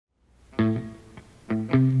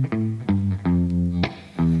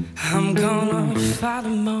fight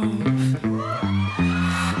them off.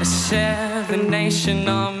 A Seven Nation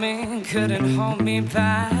Army couldn't hold me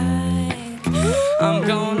back. I'm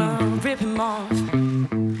gonna rip him off.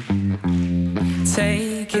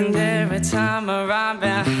 Taking their time right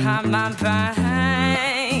behind my back.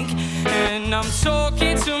 And I'm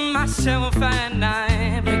talking to myself at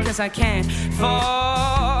night because I can't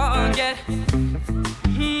forget.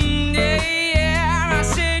 Yeah, I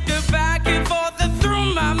said goodbye and forth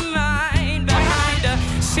through my mind behind a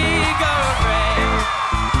cigarette.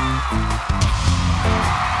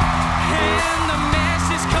 And the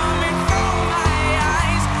message coming from my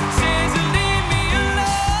eyes says leave me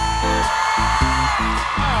alone.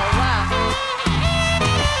 Oh, wow.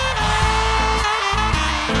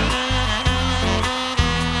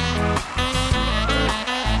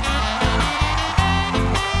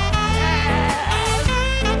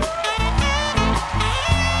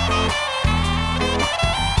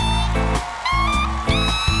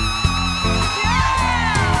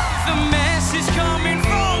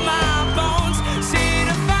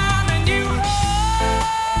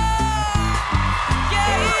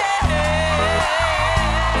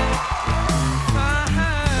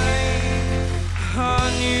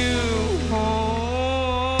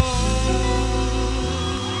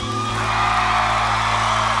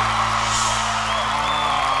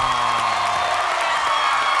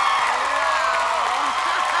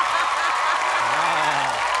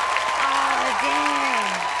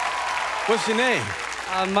 What's your name?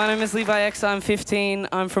 My name is Levi X. I'm 15.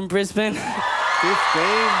 I'm from Brisbane. 15? 15.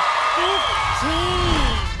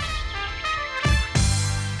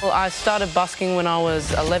 Well, I started busking when I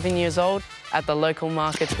was 11 years old at the local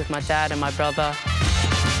markets with my dad and my brother.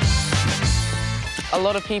 A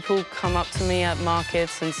lot of people come up to me at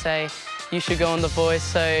markets and say, you should go on The Voice,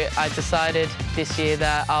 so I decided this year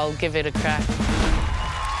that I'll give it a crack.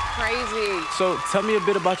 Crazy. So tell me a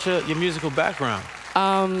bit about your musical background.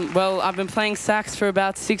 Well, I've been playing sax for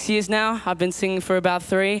about 6 years now. I've been singing for about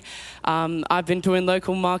 3. I've been doing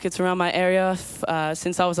local markets around my area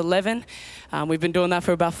since I was 11. We've been doing that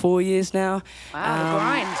for about 4 years now. Wow, the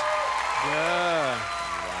grind. Yeah.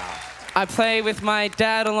 I play with my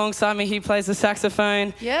dad alongside me. He plays the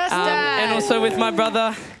saxophone. Yes, Dad. And also with my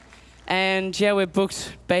brother. And yeah, we're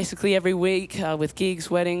booked basically every week with gigs,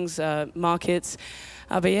 weddings, markets.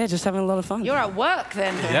 But yeah, just having a lot of fun. You're at work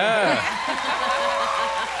then. Yeah.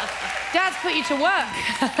 Dad's put you to work.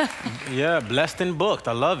 Yeah, blessed and booked.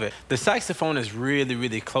 I love it. The saxophone is really,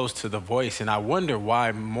 really close to the voice, and I wonder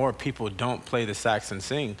why more people don't play the sax and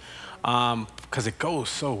sing, because it goes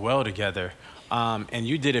so well together. And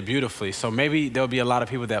you did it beautifully, so maybe there'll be a lot of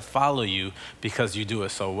people that follow you because you do it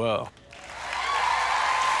so well.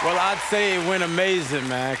 Well, I'd say it went amazing,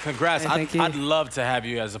 man. Congrats. Thank you. I'd love to have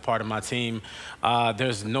you as a part of my team.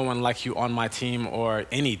 There's no one like you on my team or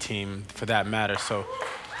any team for that matter, so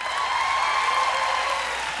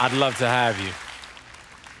I'd love to have you.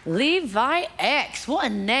 Levi X, what a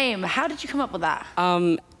name. How did you come up with that?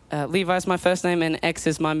 Levi's my first name and X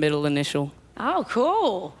is my middle initial. Oh,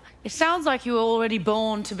 cool. It sounds like you were already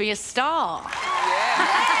born to be a star.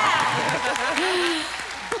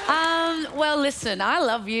 Well, listen, I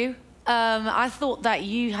love you. I thought that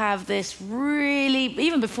you have this really,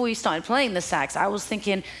 even before you started playing the sax, I was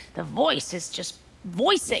thinking the voice is just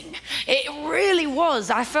voicing. It really was.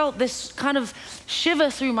 I felt this kind of shiver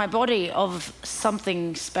through my body of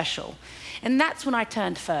something special. And that's when I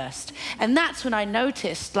turned first. And that's when I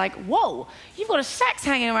noticed, like, whoa, you've got a sax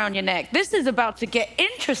hanging around your neck. This is about to get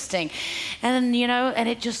interesting. And, you know, and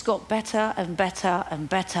it just got better and better and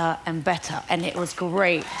better and better. And it was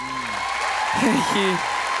great. Thank you.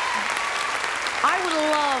 I would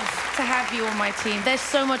love to have you on my team. There's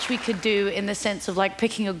so much we could do in the sense of, like,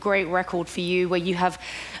 picking a great record for you where you have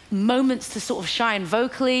moments to sort of shine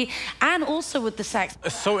vocally and also with the sax.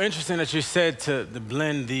 It's so interesting that you said to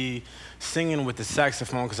blend the singing with the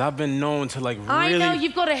saxophone, because I've been known to, like, really... I know,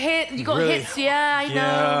 you've got a hit, you've got hits, yeah, I know.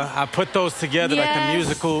 Yeah, I put those together, like the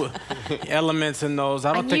musical elements in those.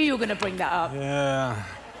 I knew you were going to bring that up. Yeah.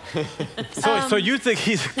 So you think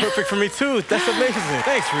he's perfect for me, too? That's amazing.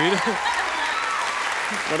 Thanks, Rita.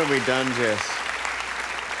 What have we done, Jess?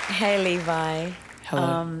 Hey, Levi.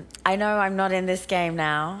 Hello. I know I'm not in this game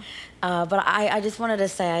now, but I just wanted to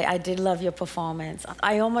say I did love your performance.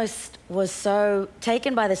 I almost was so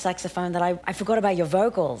taken by the saxophone that I forgot about your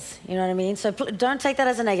vocals, you know what I mean? So don't take that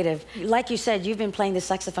as a negative. Like you said, you've been playing the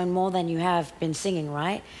saxophone more than you have been singing,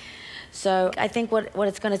 right? So I think what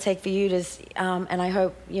it's going to take for you to, and I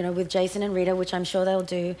hope, you know, with Jason and Rita, which I'm sure they'll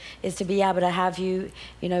do, is to be able to have you,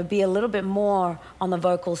 you know, be a little bit more on the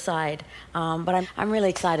vocal side. But I'm really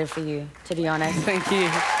excited for you, to be honest. Thank you.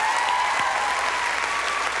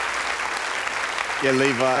 Yeah,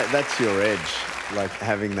 Levi, that's your edge. Like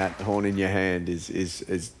having that horn in your hand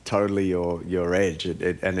is totally your edge,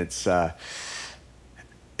 and it's a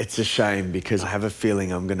shame because I have a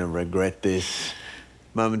feeling I'm going to regret this.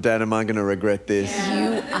 Mum and Dad, am I going to regret this?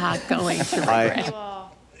 You are going to regret.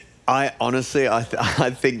 I honestly, I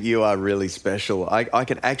think you are really special. I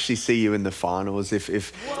can actually see you in the finals if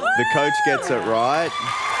the coach gets it right.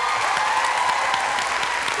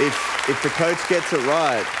 If the coach gets it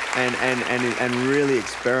right and really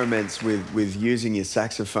experiments with using your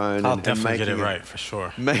saxophone I'll and definitely making get it right for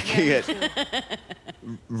sure. Making it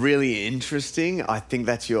really interesting, I think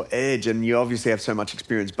that's your edge. And you obviously have so much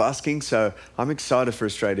experience busking, so I'm excited for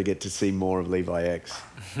Australia to get to see more of Levi X.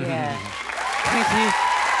 Yeah. Thank you.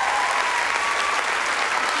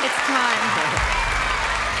 It's time.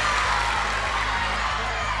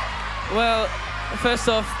 Well, first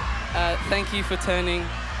off, thank you for turning.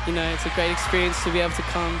 You know, it's a great experience to be able to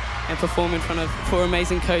come and perform in front of 4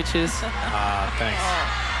 amazing coaches. Thanks.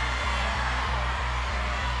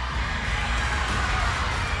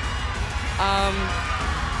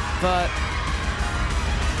 But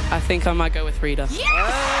I think I might go with Rita. Yes!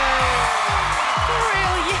 For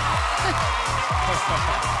real, yeah.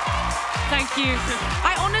 Thank you.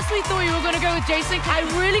 I honestly thought you were going to go with Jason. I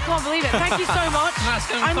really can't believe it. Thank you so much.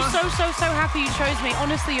 I'm so happy you chose me.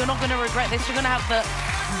 Honestly, you're not going to regret this. You're going to have the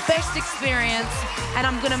best experience, and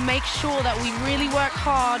I'm going to make sure that we really work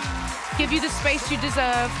hard, give you the space you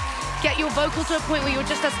deserve, get your vocal to a point where you're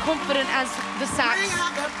just as confident as the sax,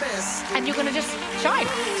 and you're going to just shine.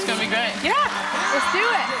 It's going to be great. Yeah, let's do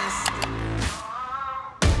it.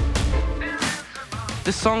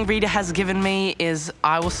 The song Rita has given me is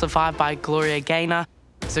I Will Survive by Gloria Gaynor.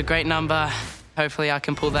 It's a great number. Hopefully I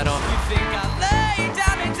can pull that off.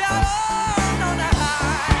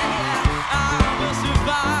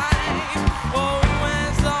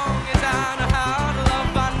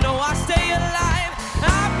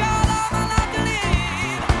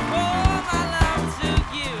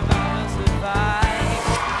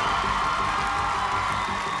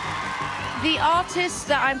 The artist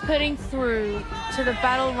that I'm putting through to the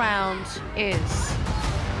battle round is...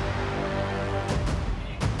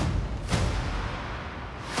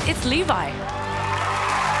 It's Levi.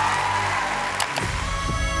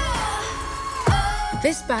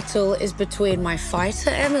 This battle is between my fighter,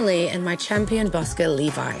 Emily, and my champion busker,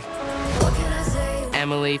 Levi.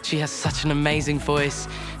 Emily, she has such an amazing voice.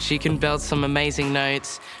 She can belt some amazing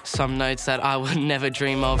notes, some notes that I would never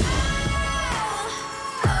dream of.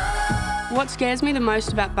 What scares me the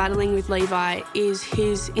most about battling with Levi is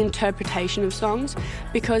his interpretation of songs.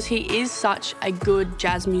 Because he is such a good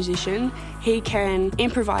jazz musician, he can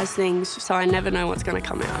improvise things, so I never know what's going to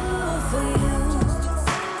come out.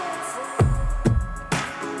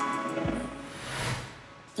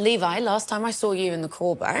 Levi, last time I saw you in the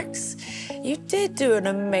Callbacks, you did do an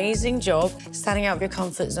amazing job standing out of your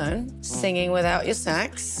comfort zone, singing without your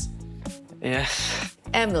sax. Yes.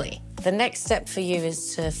 Emily, the next step for you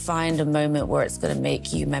is to find a moment where it's going to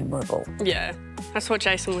make you memorable. Yeah, that's what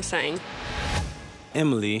Jason was saying.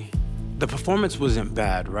 Emily, the performance wasn't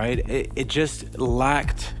bad, right? It just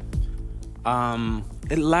lacked,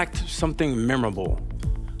 something memorable.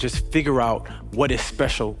 Just figure out what is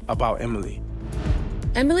special about Emily.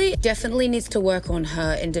 Emily definitely needs to work on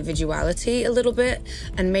her individuality a little bit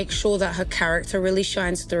and make sure that her character really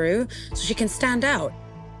shines through so she can stand out.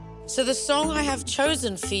 So the song I have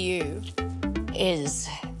chosen for you is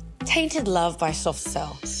Tainted Love by Soft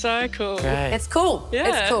Cell. So cool. Great. It's cool. Yeah.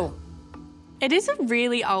 It's cool. It is a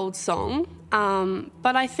really old song,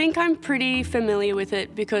 but I think I'm pretty familiar with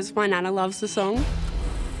it because my nana loves the song.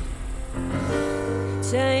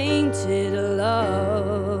 Tainted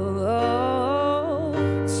love,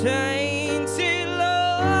 tainted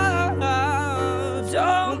love,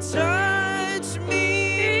 don't touch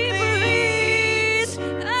me, please.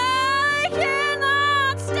 I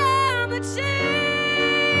cannot stand the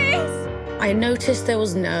chase. I noticed there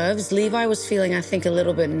was nerves. Levi was feeling, I think, a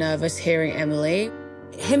little bit nervous hearing Emily.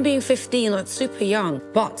 Him being 15, that's super young.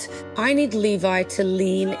 But I need Levi to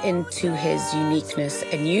lean into his uniqueness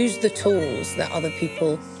and use the tools that other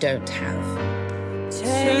people don't have.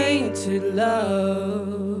 Tainted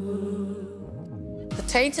love. The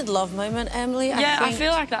Tainted Love moment, Emily, Yeah, I I think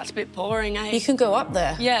feel like that's a bit boring, eh? you can go up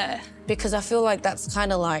there. Yeah. Because I feel like that's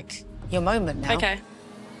kind of like your moment now. Okay.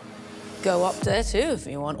 Go up there too if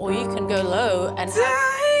you want, or you can go low and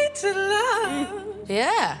Tainted love.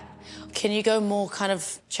 yeah. Can you go more kind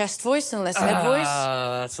of chest voice and less head voice?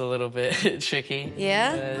 That's a little bit tricky.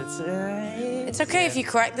 Yeah? It's okay if you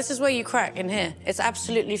crack. This is where you crack, in here. It's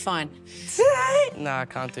absolutely fine. No, I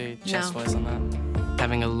can't do chest No. voice on that.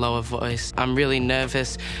 having a lower voice. I'm really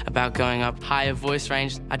nervous about going up higher voice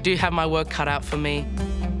range. I do have my work cut out for me.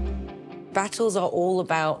 Battles are all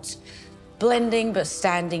about blending but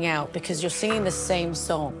standing out because you're singing the same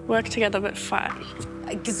song. Work together but fight.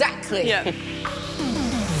 Exactly. Yeah.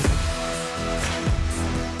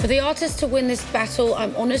 For the artist to win this battle,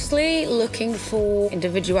 I'm honestly looking for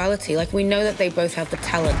individuality. Like, we know that they both have the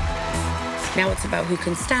talent. Now it's about who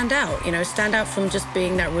can stand out, you know, stand out from just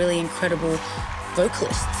being that really incredible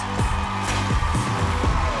vocalist.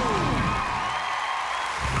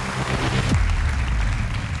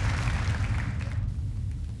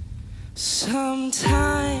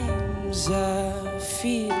 Sometimes I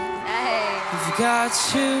feel I've got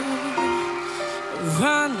to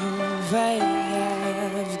run away.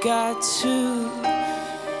 I've got to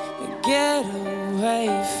get away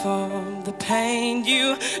from the pain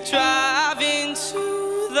you drive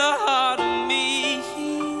into the heart of me.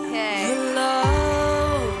 The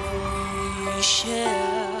love we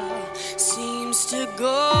share seems to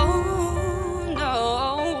go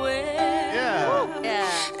nowhere.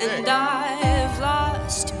 And I've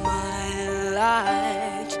lost my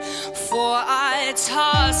light, for I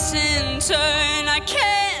toss and turn, I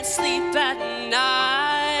can't sleep at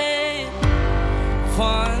night.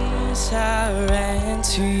 Once I ran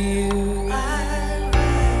to you,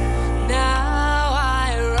 now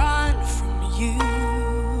I run from you.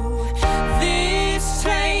 This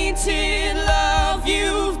tainted love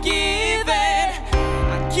you've given,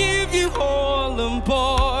 I give you all a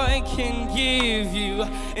boy can give you,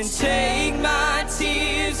 and take my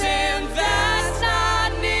tears, and that's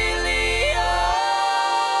not nearly all.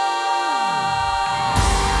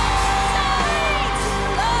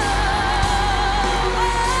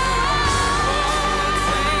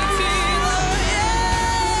 Tainted love,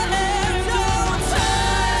 yeah. Don't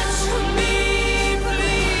touch me,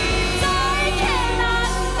 please. I cannot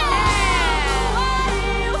stand what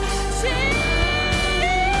you see.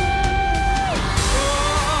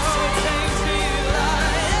 Tainted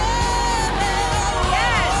love,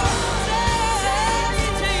 yes.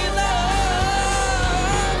 Tainted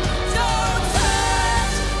love, don't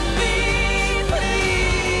touch me,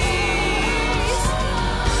 please.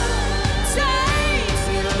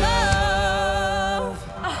 Tainted love.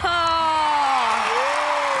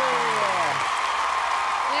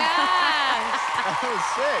 That was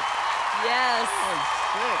sick. Yes. That was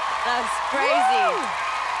sick. That's crazy.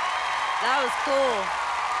 That was cool.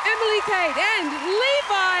 Emily Kate and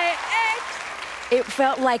Levi X. It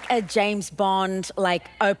felt like a James Bond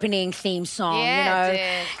opening theme song, Yeah, you know. it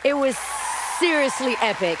did. It was seriously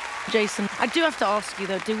epic. Jason, I do have to ask you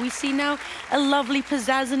though, do we see now a lovely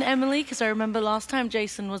pizzazz in Emily? Because I remember last time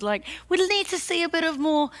Jason was like, we need to see a bit of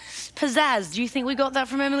more pizzazz. Do you think we got that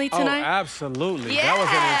from Emily tonight? Oh, absolutely. Yeah. That was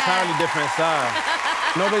an entirely different side.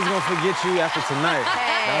 Nobody's gonna forget you after tonight.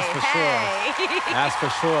 That's for sure. That's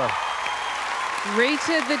for sure.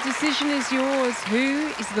 Rita, the decision is yours.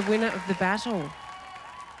 Who is the winner of the battle?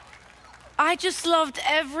 I just loved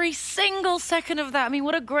every single second of that. I mean,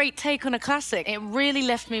 what a great take on a classic. It really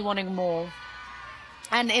left me wanting more.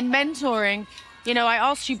 And in mentoring, you know, I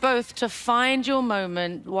asked you both to find your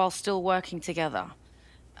moment while still working together.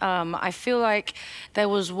 I feel like there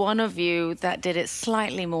was one of you that did it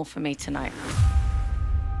slightly more for me tonight.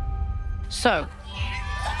 So,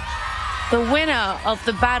 the winner of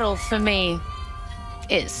the battle for me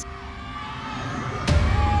is...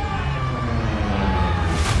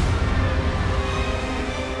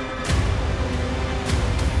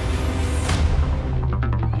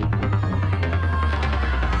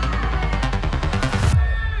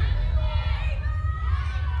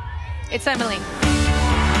 It's Emily.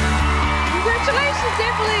 Congratulations,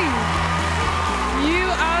 Emily. You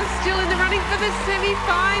are still in the running for the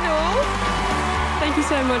semi-final. Thank you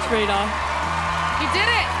so much, Rita. You did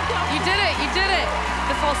it! You did it! You did it!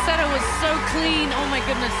 The falsetto was so clean. Oh my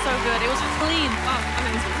goodness, so good. It was clean. Oh,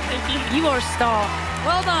 amazing. Thank you. You are a star.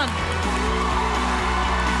 Well done.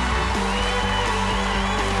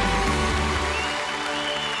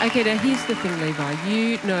 Okay, now here's the thing, Levi.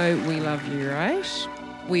 You know we love you, right?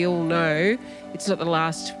 We all know it's not the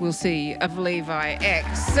last we'll see of Levi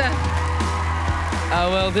X.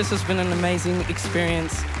 Well, this has been an amazing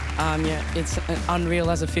experience. Yeah, it's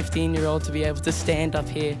unreal as a 15-year-old to be able to stand up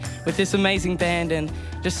here with this amazing band and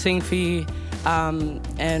just sing for you.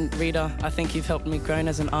 And Rita, I think you've helped me grow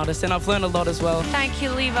as an artist, and I've learned a lot as well. Thank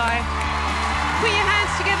you, Levi. Put your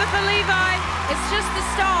hands together for Levi. It's just the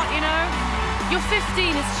start, you know? You're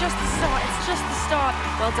 15, it's just the start. It's just the start.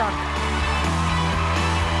 Well done.